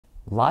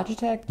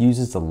Logitech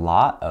uses a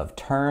lot of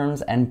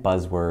terms and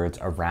buzzwords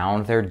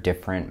around their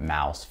different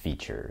mouse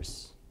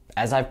features.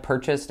 As I've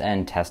purchased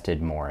and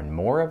tested more and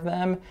more of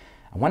them,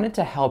 I wanted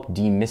to help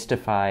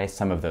demystify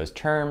some of those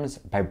terms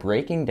by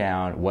breaking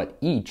down what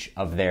each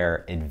of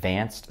their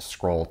advanced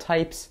scroll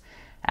types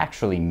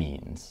actually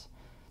means.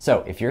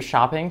 So if you're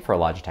shopping for a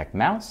Logitech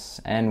mouse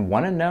and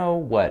want to know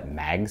what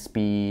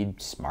MagSpeed,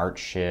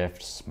 Smartshift,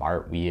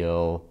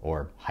 Smartwheel,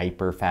 or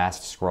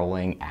hyper-fast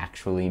scrolling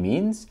actually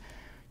means,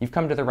 you've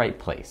come to the right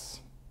place.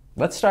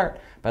 Let's start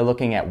by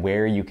looking at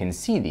where you can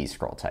see these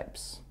scroll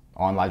types.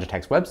 On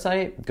Logitech's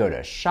website, go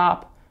to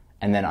Shop,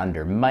 and then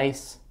under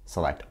Mice,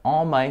 select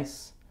All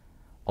Mice.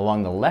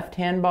 Along the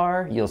left-hand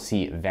bar, you'll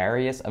see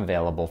various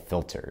available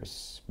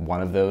filters.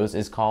 One of those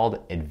is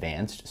called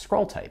Advanced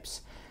Scroll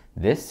Types.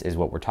 This is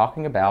what we're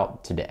talking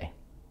about today.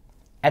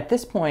 At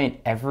this point,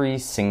 every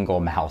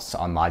single mouse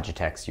on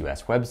Logitech's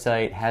US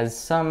website has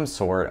some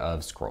sort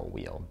of scroll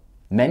wheel.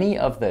 Many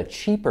of the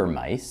cheaper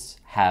mice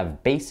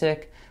have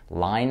basic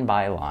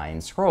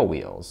line-by-line scroll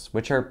wheels,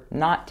 which are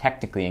not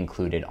technically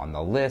included on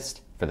the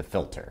list for the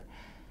filter.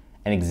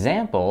 An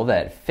example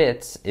that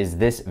fits is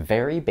this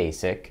very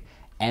basic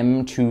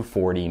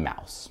M240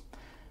 mouse.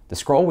 The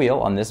scroll wheel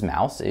on this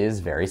mouse is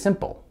very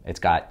simple. It's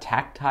got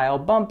tactile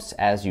bumps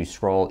as you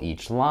scroll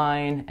each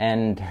line,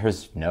 and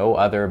there's no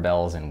other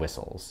bells and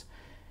whistles.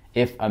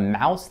 If a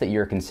mouse that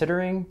you're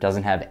considering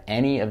doesn't have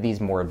any of these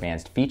more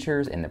advanced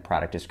features in the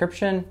product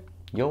description,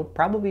 you'll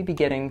probably be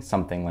getting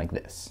something like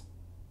this.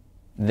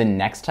 The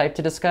next type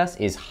to discuss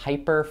is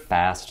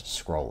hyper-fast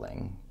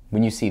scrolling.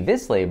 When you see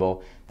this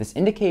label, this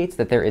indicates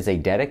that there is a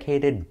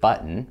dedicated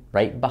button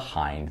right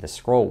behind the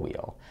scroll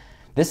wheel.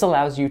 This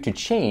allows you to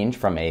change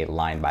from a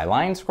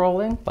line-by-line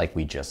scrolling, like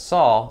we just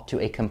saw, to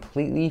a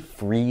completely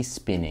free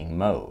spinning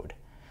mode.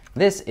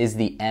 This is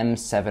the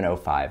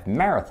M705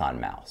 Marathon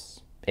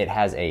mouse. It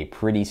has a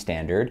pretty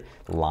standard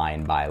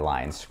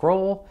line-by-line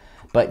scroll,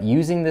 but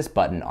using this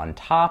button on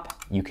top,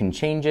 you can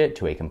change it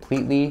to a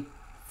completely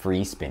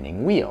free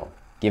spinning wheel,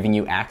 giving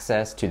you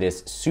access to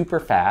this super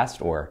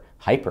fast or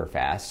hyper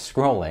fast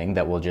scrolling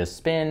that will just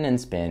spin and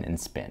spin and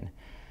spin.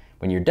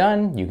 When you're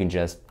done, you can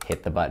just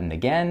hit the button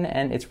again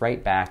and it's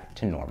right back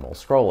to normal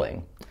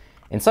scrolling.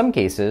 In some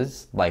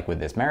cases, like with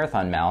this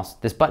Marathon mouse,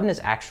 this button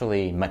is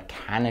actually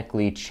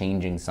mechanically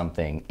changing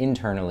something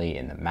internally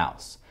in the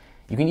mouse.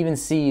 You can even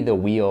see the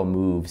wheel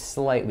move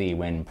slightly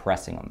when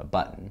pressing on the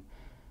button.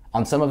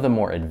 On some of the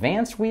more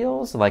advanced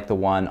wheels, like the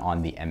one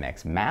on the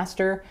MX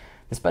Master,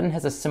 this button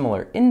has a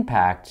similar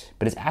impact,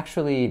 but is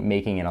actually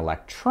making an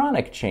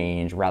electronic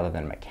change rather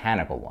than a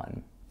mechanical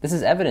one. This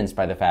is evidenced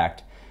by the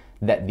fact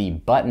that the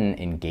button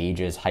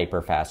engages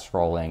hyper-fast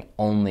scrolling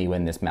only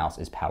when this mouse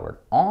is powered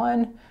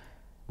on.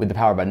 With the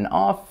power button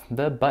off,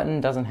 the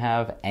button doesn't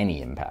have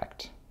any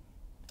impact.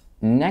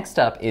 Next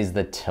up is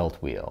the tilt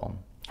wheel.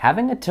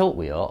 Having a tilt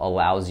wheel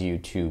allows you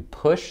to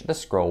push the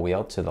scroll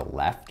wheel to the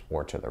left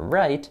or to the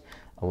right,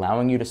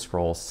 allowing you to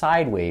scroll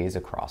sideways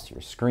across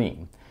your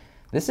screen.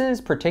 This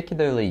is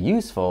particularly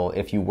useful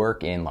if you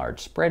work in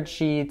large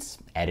spreadsheets,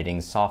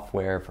 editing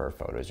software for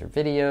photos or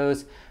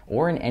videos,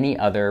 or in any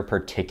other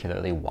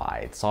particularly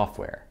wide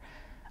software.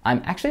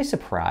 I'm actually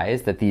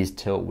surprised that these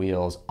tilt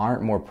wheels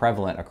aren't more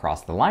prevalent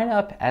across the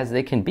lineup, as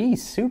they can be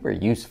super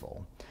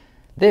useful.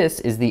 This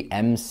is the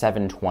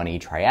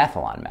M720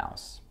 Triathlon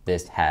mouse.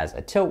 This has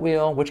a tilt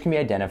wheel, which can be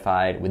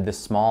identified with the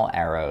small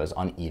arrows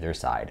on either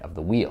side of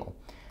the wheel.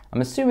 I'm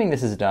assuming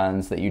this is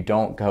done so that you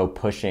don't go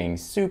pushing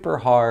super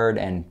hard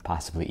and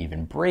possibly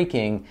even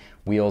breaking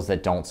wheels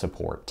that don't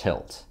support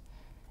tilt.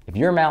 If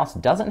your mouse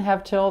doesn't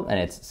have tilt and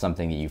it's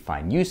something that you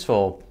find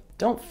useful,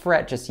 don't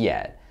fret just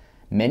yet.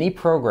 Many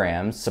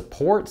programs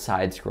support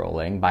side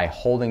scrolling by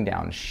holding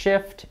down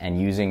Shift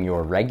and using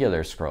your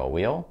regular scroll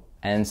wheel,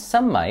 and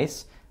some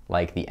mice,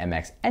 like the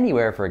MX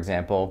Anywhere for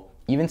example,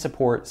 even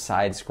support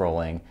side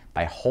scrolling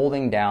by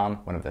holding down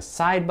one of the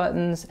side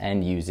buttons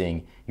and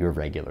using your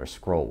regular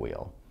scroll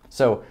wheel.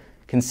 So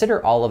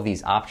consider all of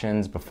these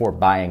options before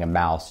buying a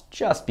mouse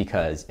just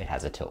because it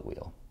has a tilt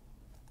wheel.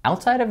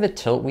 Outside of the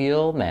tilt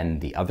wheel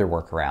and the other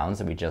workarounds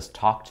that we just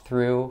talked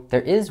through, there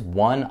is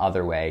one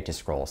other way to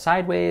scroll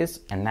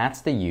sideways, and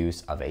that's the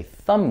use of a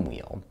thumb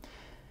wheel.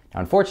 Now,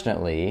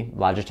 unfortunately,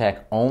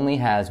 Logitech only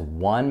has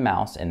one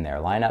mouse in their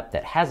lineup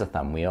that has a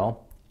thumb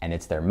wheel, and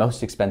it's their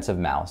most expensive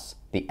mouse,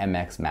 the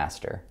MX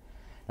Master.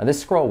 Now,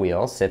 this scroll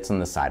wheel sits on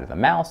the side of the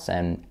mouse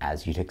and,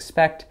 as you'd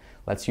expect,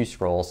 lets you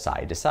scroll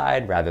side to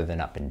side rather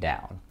than up and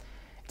down.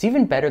 It's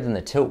even better than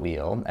the tilt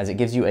wheel, as it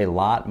gives you a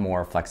lot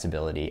more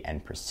flexibility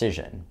and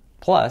precision.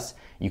 Plus,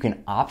 you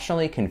can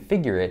optionally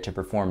configure it to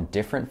perform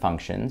different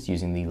functions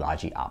using the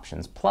Logi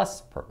Options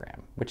Plus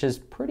program, which is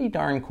pretty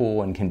darn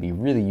cool and can be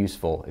really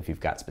useful if you've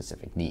got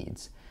specific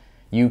needs.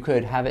 You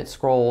could have it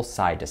scroll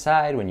side to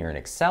side when you're in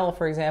Excel,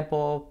 for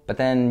example, but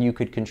then you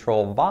could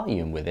control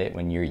volume with it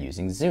when you're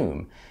using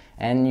Zoom,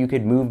 and you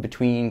could move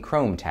between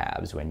Chrome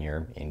tabs when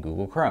you're in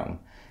Google Chrome.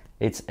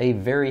 It's a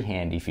very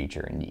handy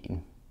feature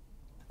indeed.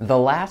 The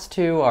last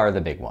two are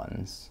the big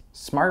ones,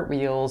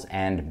 Smartwheels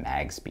and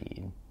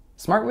MagSpeed.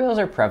 Smartwheels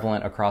are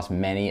prevalent across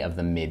many of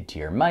the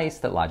mid-tier mice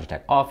that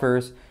Logitech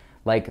offers,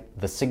 like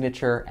the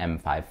Signature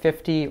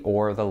M550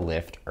 or the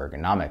Lift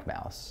ergonomic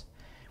mouse.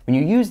 When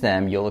you use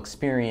them, you'll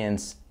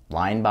experience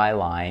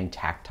line-by-line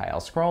tactile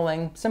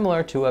scrolling,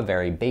 similar to a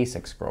very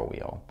basic scroll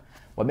wheel.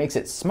 What makes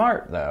it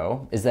smart,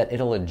 though, is that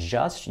it'll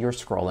adjust your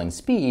scrolling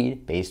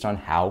speed based on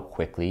how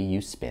quickly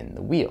you spin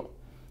the wheel.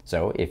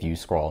 So if you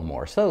scroll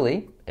more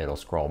slowly, it'll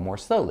scroll more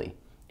slowly.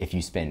 If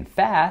you spin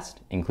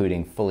fast,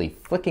 including fully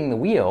flicking the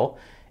wheel,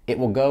 it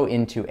will go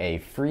into a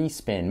free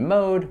spin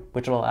mode,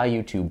 which will allow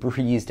you to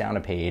breeze down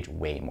a page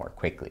way more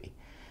quickly.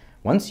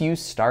 Once you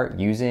start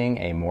using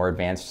a more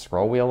advanced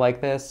scroll wheel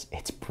like this,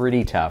 it's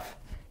pretty tough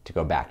to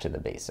go back to the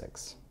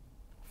basics.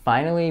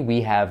 Finally,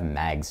 we have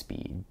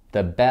MagSpeed,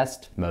 the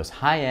best, most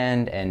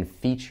high-end and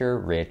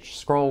feature-rich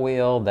scroll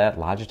wheel that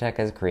Logitech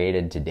has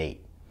created to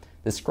date.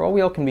 The scroll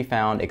wheel can be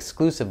found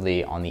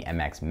exclusively on the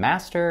MX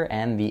Master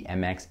and the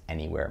MX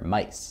Anywhere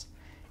mice.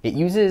 It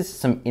uses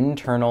some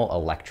internal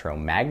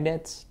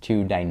electromagnets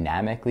to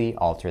dynamically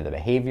alter the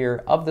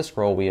behavior of the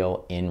scroll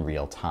wheel in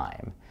real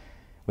time.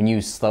 When you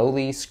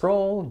slowly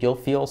scroll, you'll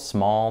feel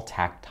small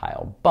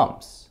tactile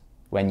bumps.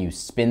 When you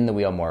spin the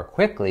wheel more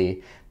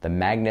quickly, the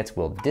magnets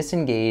will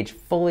disengage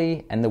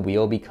fully and the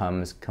wheel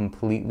becomes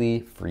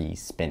completely free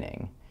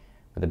spinning.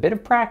 With a bit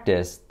of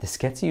practice, this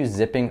gets you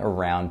zipping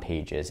around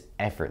pages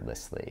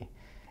effortlessly.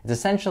 It's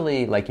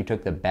essentially like you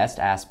took the best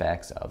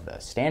aspects of the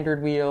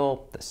standard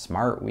wheel, the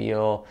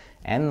Smartwheel,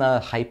 and the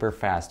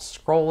hyper-fast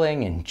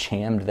scrolling and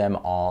jammed them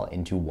all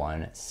into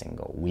one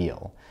single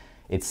wheel.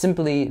 It's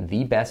simply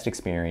the best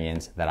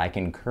experience that I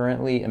can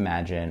currently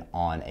imagine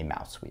on a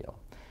mouse wheel.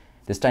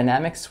 This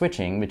dynamic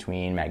switching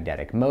between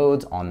magnetic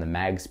modes on the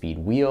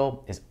MagSpeed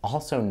wheel is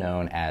also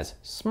known as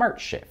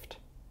Smartshift.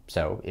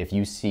 So if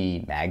you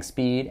see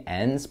MagSpeed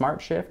and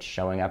Smartshift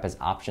showing up as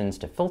options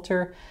to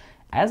filter,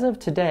 as of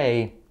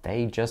today,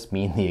 they just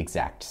mean the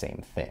exact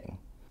same thing.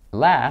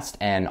 Last,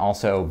 and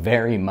also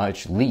very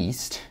much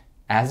least,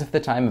 as of the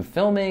time of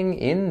filming,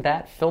 in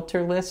that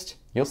filter list,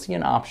 you'll see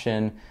an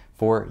option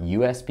for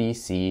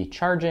USB-C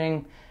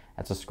charging.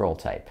 That's a scroll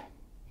type.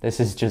 This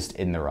is just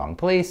in the wrong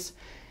place.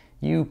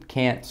 You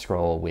can't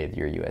scroll with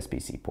your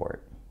USB-C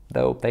port,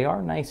 though they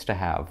are nice to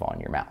have on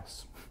your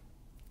mouse.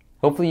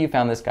 Hopefully you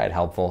found this guide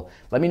helpful.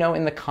 Let me know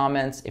in the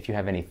comments if you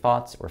have any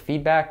thoughts or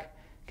feedback.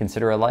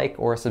 Consider a like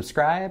or a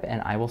subscribe,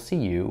 and I will see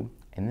you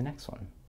in the next one.